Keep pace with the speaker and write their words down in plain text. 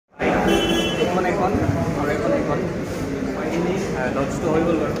Welcome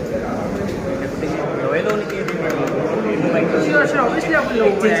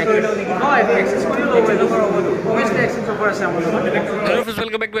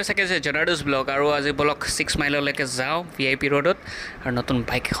back to a second Janardan's vlog. Aru aji block 6 mile leke jao VIP road ot ar notun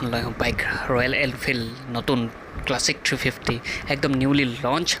bike ekhon loi bike Royal Enfield notun Classic 350 ekdom newly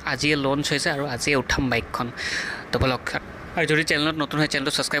launch aji launch hoise aru aji utham bike khon to block আর যদি চ্যানেলত নতুন হয়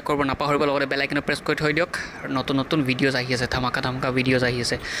চ্যানেলটো subscribe কৰিব নাপাহৰিব লগতে বেল icon press কৰি থৈ দিয়ক নতুন নতুন ভিডিওজ আহি আছে ধামাকা ভিডিওজ আহি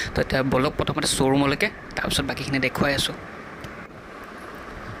আছে তো এটা বলক প্ৰথমতে শ্ব'ৰুমলৈকে তাৰপিছত বাকিখিনি দেখুৱাই আছো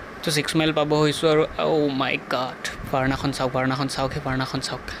তো 6 মাইল পাব হৈছো আৰু ও মাই গড ভাৰ্নাখন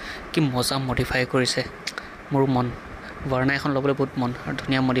চাওক কি মজা মডিফাই কৰিছে মোৰ মন ভাৰ্না এখন ল'বলৈ বহুত মন আৰু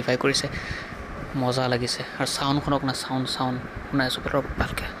ধুনীয়া মডিফাই কৰিছে মজা লাগিছে আৰু সাউণ্ডখনক না সাউণ্ড শুনাই আছো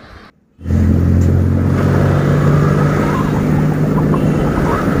ভালকে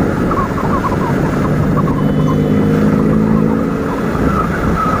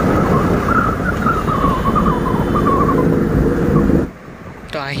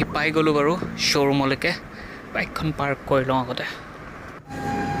আহি পাই গলো বাৰু শ্ব'ৰুমলৈকে বাইকখন পাৰ্ক কৰি লওঁ আগতে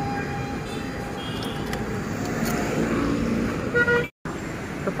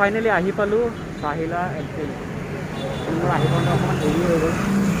তো ফাইনেলি আহি পালো শাহিলা এনফিল্ড মোৰ আহি পাওঁতে অকণমান দেৰি হৈ গ'ল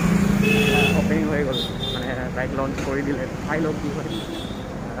অপেনিং হৈ গ'ল মানে বাইক লঞ্চ কৰি দিলে চাই লওক কি হয়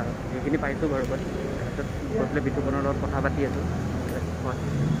সেইখিনি পাইছোঁ বাৰু তাৰপিছত গৈ পেলাই বিতুপনৰ লগত কথা পাতি আছোঁ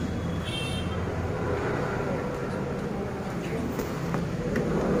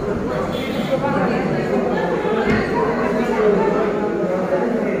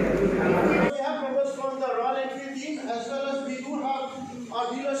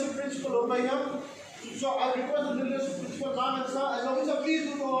So I request the dealership principal ma'am and sir, as officer, please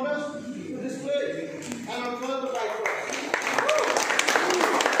do the honors to display and unfurl the bike for us.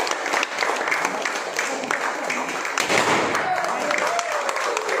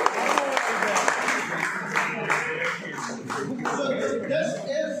 So this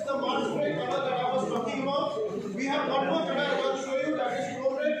is the multi-spray color that I was talking about. We have one more color I want to show you, that is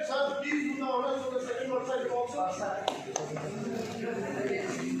chrome red. Sir, please do the honors for the second motorcycle also.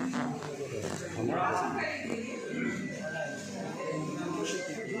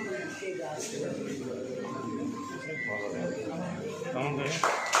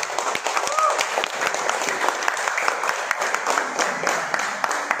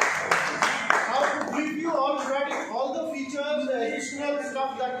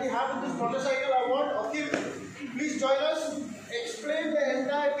 Stuff that we have in this motorcycle. I want Akim, please join us, explain the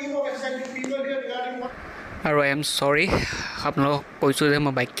entire team of excited people here regarding what. আৰু I am সৰি আপোনালোকক কৈছোঁ যে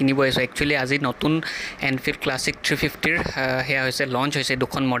মই bike কিনিব আহিছোঁ actually আজি নতুন এনফিল্ড ক্লাছিক 350ৰ সেয়া হৈছে লঞ্চ হৈছে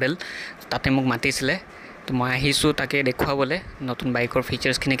দুখন মডেল তাতে মোক মাতিছিলে তো মই আহিছোঁ তাকে দেখুৱাবলৈ নতুন বাইকৰ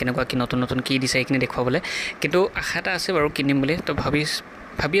ফিচাৰ্ছখিনি কেনেকুৱা কি নতুন কি দিছে এইখিনি দেখুৱাবলৈ কিন্তু আশা এটা আছে বাৰু কিনিম বুলি তো ভাবি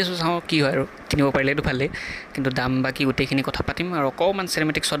আছোঁ চাওঁ কি হয় আৰু কিনিব পাৰিলেতো ভালেই কিন্তু দাম বা কি গোটেইখিনি কথা পাতিম আৰু অকণমান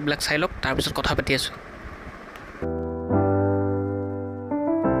চিনেমেটিক শ্বটবিলাক চাই লওক তাৰপিছত কথা পাতি আছোঁ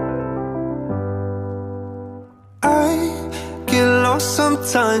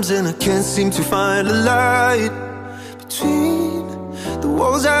Sometimes and I can't seem to find a light between the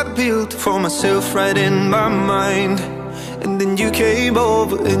walls I built for myself right in my mind. And then you came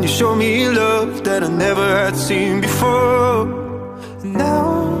over and you showed me love that I never had seen before. And now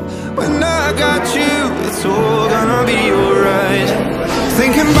when I got you, it's all gonna be alright.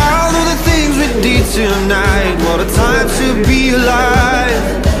 Thinking about all the things we did tonight. What a time to be alive.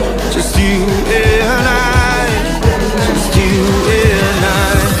 Just you and I. Just you and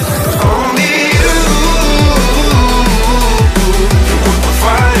I. Only you can put the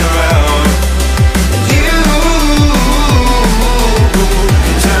fire out. You can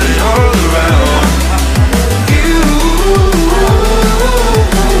turn it all around. You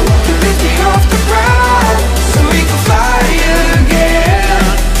can lift me off the ground so we can fly again.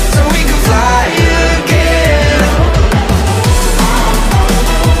 So we can fly again.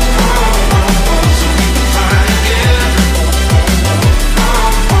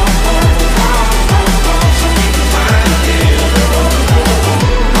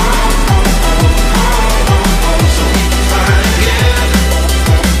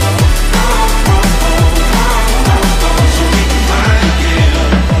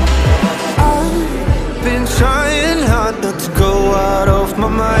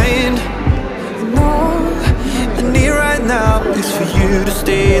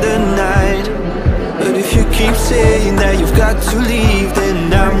 Saying that you've got to leave, then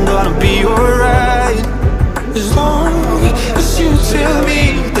I'm gonna be alright. As long as you tell me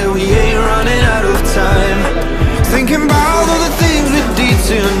that we ain't running out of time. Thinking about all the things we did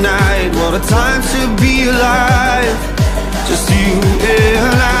tonight. What a time to be alive. Just you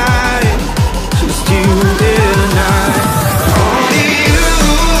and I, just you and I. Only you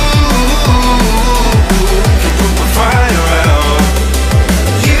can put the fire out.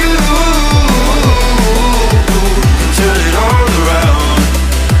 You can turn it all around.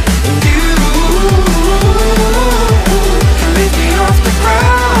 And you can lift me off the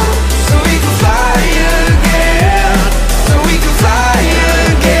ground, so we can fly again, so we can fly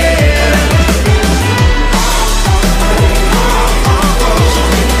again.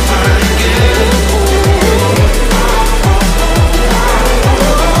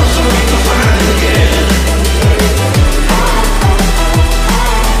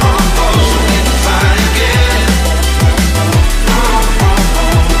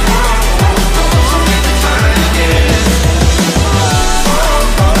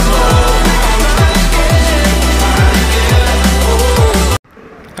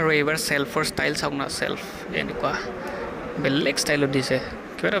 আৰু এইবাৰ সেলফৰ style চাওক না self এনেকুৱা বেলেগ ষ্টাইলত দিছে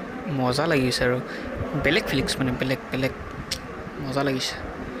কিবা এটা মজা লাগিছে আৰু বেলেগ ফিলিংছ মানে বেলেগ বেলেগ মজা লাগিছে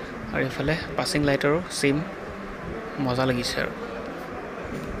আৰু ইফালে পাছিং লাইটৰো সেম মজা লাগিছে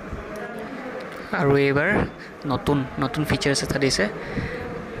আৰু এইবাৰ নতুন ফিচাৰ্ছ এটা দিছে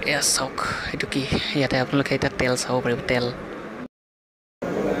এয়া চাওক এইটো কি ইয়াতে আপোনালোকে এটা তেল চাব পাৰিব তেল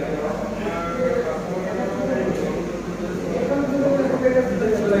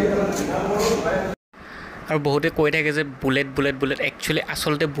আৰু বহুতে কৈ থাকে যে বুলেট একচুয়ালি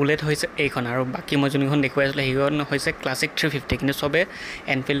আসলতে বুলেট হৈছে এইখন আৰু বাকি মই যোনখন দেখুৱাই আছিলোঁ সেইখন হৈছে ক্লাছিক 350 কিন্তু সবে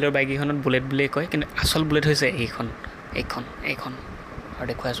এনফিল্ডৰ বাইক এখনত বুলেট বুলি কয় কিন্তু আসল বুলেট হৈছে এইখন আৰু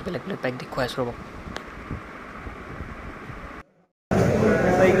দেখুৱাই আছোঁ বেলেগ বাইক দেখুৱাই আছোঁ ৰ'ব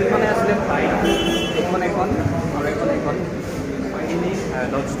বাইকখনে আছিলে এখন আৰু এখন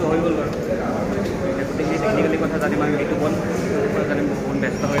লঞ্চটো হৈ গ'ল বাৰু গোটেইখিনি টেকনিকেলি কথা জানিম আমি বিতুপন জানিম বহুত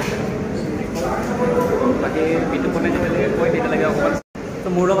ব্যস্ত হৈ আছে বাকী বিতুপনে যেতিয়ালৈকে কয় তেতিয়ালৈকে অকণমান তো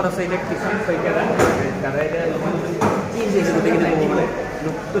মোৰ লগত আছে এতিয়া কিছুমান শইকীয়া দাদাই এতিয়া কি হৈছে গোটেইখিনি মানে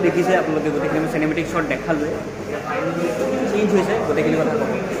লুকটো দেখিছে আপোনালোকে গোটেইখিনি আমি চিনেমেটিক শ্বট দেখালোৱে চেঞ্জ হৈছে গোটেইখিনি কথা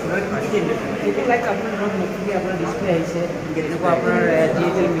ক'ব এইটো লাইক আপোনাৰ ধৰক নতুনকৈ আপোনাৰ ডিছপ্লে আহিছে এনেকুৱা আপোনাৰ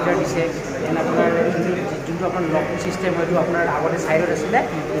ডিজিটেল মিটাৰ দিছে দেন আপোনাৰ যোনটো আপোনাৰ লক চিষ্টেম হয়তো আপোনাৰ আগতে ছাইডত আছিলে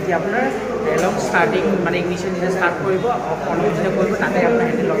এতিয়া আপোনাৰ লক ষ্টাৰ্টিং মানে ইগনিশ্যন যেতিয়া ষ্টাৰ্ট কৰিব অন যেতিয়া কৰিব তাতে আপোনাৰ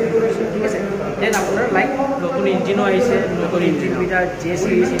হেণ্ডেল লক কৰিছে ঠিক আছে দেন আপোনাৰ লাইক নতুন ইঞ্জিনো আহিছে নতুন ইঞ্জিন মিটাৰ জে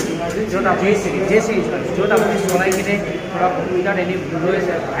চিৰিজ য'ত আপুনি জে চিৰিজ য'ত আপুনি চলাই কিনে ধৰক উইদাউট এনি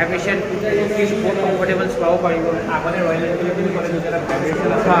ভাইব্ৰেশ্যন বহুত কমফৰ্টেবল চলাব পাৰিব আগতে ৰয়েল এনফিল্ড বুলি ক'লে এটা ভাইব্ৰেশ্যন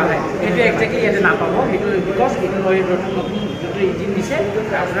হয় সেইটো একজেক্টলি ইয়াতে নাপাব সেইটো বিকজ এইটো নতুন যোনটো ইঞ্জিন দিছে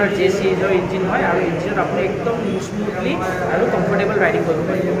আপোনাৰ জে চিৰিজৰ ইঞ্জিন হয় আৰু ইঞ্জিনত আপুনি একদম স্মুথলি আৰু কমফৰ্টেবল ৰাইডিং কৰিব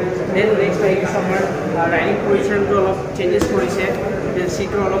পাৰিব দেন নেক্সট আহিছে আমাৰ ৰাইডিং পজিশ্যনটো অলপ চেঞ্জেছ কৰিছে দেন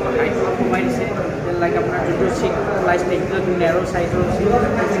চিটৰ অলপ হাইট অলপ কমাই দিছে দেন লাইক আপোনাৰ যোনটো চিট লাইট যোনটো নেৰ' চাইজৰ চিট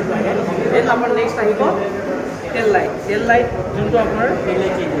আহে দেন আমাৰ নেক্সট আহিব টেল লাইট যোনটো আপোনাৰ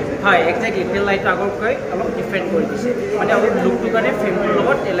হয় একজেক্টলি টেল লাইটটো আগতকৈ অলপ ডিফাৰেণ্ট কৰি দিছে মানে অলপ লুকটোৰ কাৰণে ফ্ৰেমটোৰ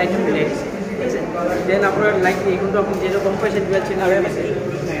লগত টেল লাইটটো মিলাই দিছে ঠিক আছে দেন আপোনাৰ লাইক এইখনটো আপুনি যিহেতু গম পাইছে ডুৱেল চিট আৰু আছে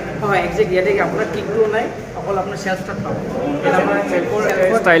হয় একজেক্ট ইয়াতে আপোনাৰ কিকটো নাই অকল আপোনাৰ চেল্ফ ষ্টাৰ্ট পাব দেন আপোনাৰ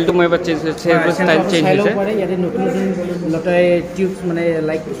ষ্টাইলটো মই এবাৰ ষ্টাইল চেঞ্জ হৈছে ইয়াতে নতুন লটাই টিউবছ মানে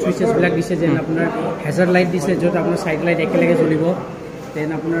লাইক চুইচেছবিলাক দিছে যেন আপোনাৰ হেজাৰ লাইট দিছে য'ত আপোনাৰ চাইড লাইট একেলগে জ্বলিব দেন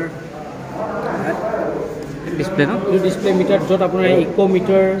আপোনাৰ ডিসপ্লে ন এই ডিসপ্লে মিটাৰ য'ত আপোনাৰ ইকো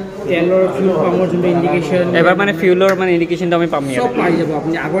মিটাৰ তেলৰ ফিউল পাম্পৰ যোনটো ইণ্ডিকেশ্যন এবাৰ মানে ফিউলৰ মানে ইণ্ডিকেশ্যনটো আমি পাম চব পাই যাব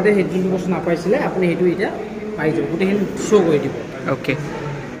আপুনি আগতে সেই যোনটো বস্তু নাপাইছিলে আপুনি সেইটো এতিয়া পাই যাব গোটেইখিনি শ্ব' কৰি দিব অ'কে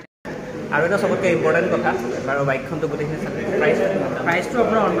আৰু এটা চবতকৈ ইম্পৰ্টেণ্ট কথা বাৰু বাইকখনটো গোটেইখিনি প্ৰাইচটো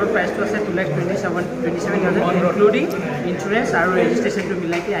আপোনাৰ অন ৰোড প্ৰাইচটো আছে 2,27,000 ইনক্লুডিং ইঞ্চুৰেঞ্চ আৰু ৰেজিষ্ট্ৰেশ্যনটো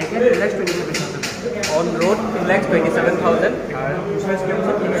মিলাই কি আইকে 2,27,000 অন ৰোড 2,27,000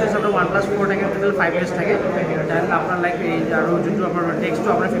 ইঞ্চুৰেঞ্চ আপোনাৰ 1+4 থাকে টোটেল 5 years থাকে দেন আপোনাৰ লাইক আৰু যোনটো আপোনাৰ টেক্সটো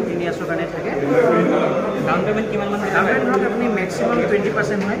আপোনাৰ 15 years কাৰণে থাকে ডাউন পে'মেণ্ট কিমান মান ডাউন পে'মেণ্ট আপুনি মেক্সিমাম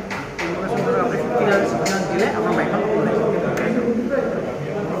 20% হয় 20% ধৰক আপুনি 50,000 দিলে আপোনাৰ বাইকখন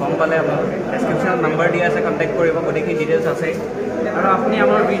গম পালে আপোনাৰ ডেছক্ৰিপশ্যনত নম্বৰ দিয়া আছে কণ্টেক্ট কৰিব গোটেইখিনি ডিটেইলছ আছে আৰু আপুনি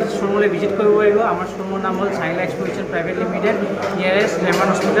আমাৰ শ্ব'ৰুমলৈ ভিজিট কৰিব পাৰিব আমাৰ শ্ব'ৰুমৰ নাম হ'ল চাহিলা এক্সপ'জিশ্যন private limited nearest lemon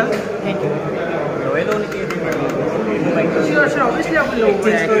hospital thank U লৈ লওঁ নেকি চিয়'ৰ অভিয়াছলি আপুনি ল'ব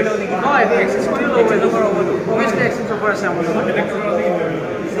হয় এক্সেছ কৰিও ল'ব অভিয়াছলি এক্সেছ অফাৰ আছে আমাৰ লগত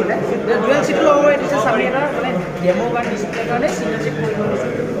ডুৱেল চিটো ল'ব দিছে চাবি এটা মানে ডেমো বা ডিছপ্লে কাৰণে চিংগল চিট কৰিব দিছে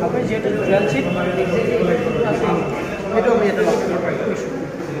আপুনি যিহেতু ডুৱেল চিট আছে সেইটো আমি ইয়াতে ল'ব পাৰিম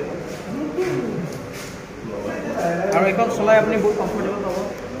আৰু এখন চলাই আপুনি বহুত কমফৰ্টেবল পাব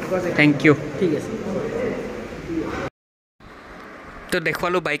থেংক ইউ ঠিক আছে তো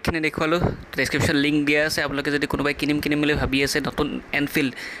দেখুৱালো বাইকখিনি দেখুৱালো ডেছক্ৰিপশ্যন লিংক দিয়া আছে আপোনালোকে যদি কোনোবাই কিনিম বুলি ভাবি আছে নতুন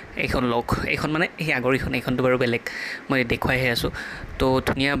এনফিল্ড এইখন লওক এইখন মানে এই আগৰখন এইখনটো বাৰু বেলেগ মই দেখুৱাইহে আছোঁ তো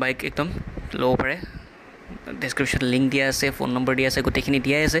ধুনীয়া বাইক একদম ল'ব পাৰে ডেছক্ৰিপশ্যন লিংক দিয়া আছে ফোন নম্বৰ দিয়া আছে গোটেইখিনি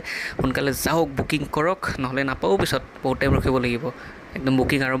দিয়াই আছে সোনকালে যাওক বুকিং কৰক নহ'লে নাপাওঁ পিছত বহুত টাইম ৰখিব লাগিব একদম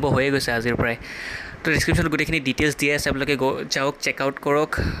বুকিং আৰম্ভ হৈয়ে গৈছে আজিৰ পৰাই তো ডেছক্ৰিপশ্যনত গোটেইখিনি ডিটেইলছ দিয়া আছে আপোনালোকে যাওক চেক আউট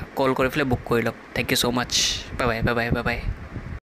কৰক কল কৰি পেলাই বুক কৰি লওক thank you so' much bye bye